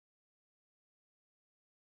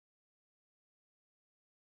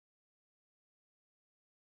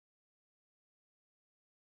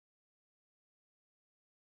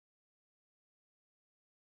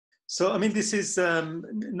So, I mean, this is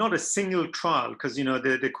not a single trial, because, you know,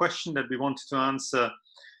 the question that we wanted to answer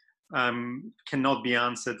cannot be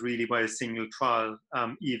answered really by a single trial.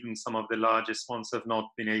 Even some of the largest ones have not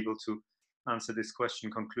been able to answer this question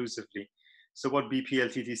conclusively. So what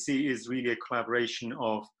BPLTTC is really a collaboration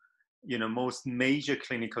of, you know, most major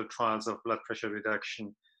clinical trials of blood pressure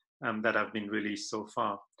reduction that have been released so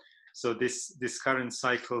far. So this current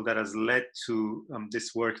cycle that has led to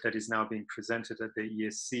this work that is now being presented at the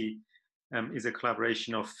ESC is a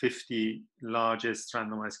collaboration of 50 largest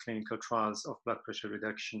randomized clinical trials of blood pressure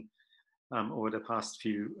reduction over the past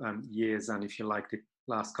few years, and if you like, the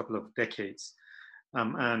last couple of decades,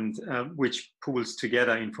 which pools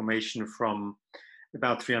together information from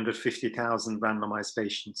about 350,000 randomized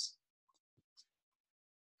patients.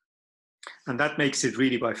 And that makes it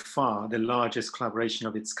really by far the largest collaboration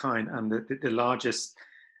of its kind, and the largest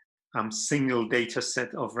single data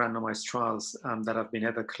set of randomized trials that have been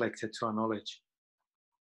ever collected to our knowledge.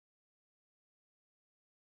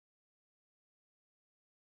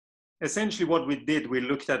 Essentially what we did, we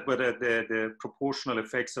looked at whether the proportional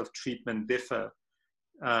effects of treatment differ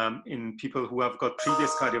in people who have got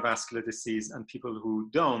previous cardiovascular disease and people who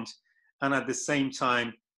don't, and at the same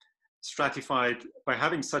time stratified. By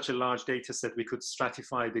having such a large data set, we could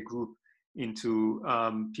stratify the group into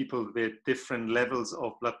people with different levels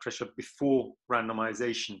of blood pressure before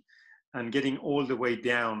randomization, and getting all the way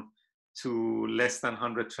down to less than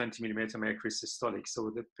 120 millimeter mercury systolic. So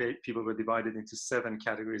the people were divided into 7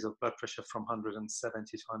 categories of blood pressure from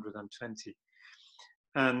 170 to 120.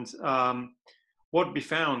 And what we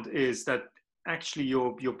found is that actually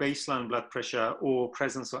your baseline blood pressure or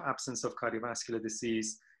presence or absence of cardiovascular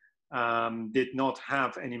disease did not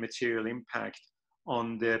have any material impact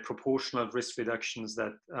on the proportional risk reductions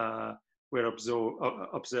that were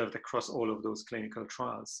observed across all of those clinical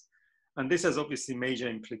trials. And this has obviously major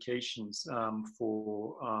implications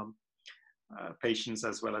for patients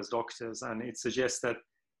as well as doctors. And it suggests that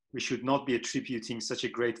we should not be attributing such a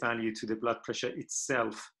great value to the blood pressure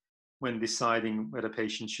itself when deciding whether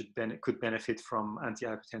patients could benefit from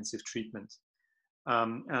antihypertensive treatment.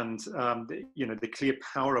 You know, the clear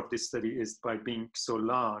power of this study is by being so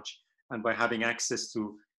large and by having access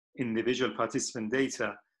to individual participant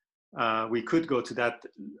data, we could go to that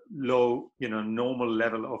low, you know, normal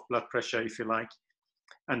level of blood pressure, if you like,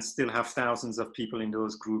 and still have thousands of people in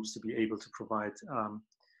those groups to be able to provide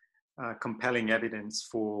compelling evidence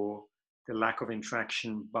for the lack of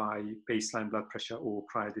interaction by baseline blood pressure or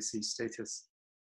prior disease status.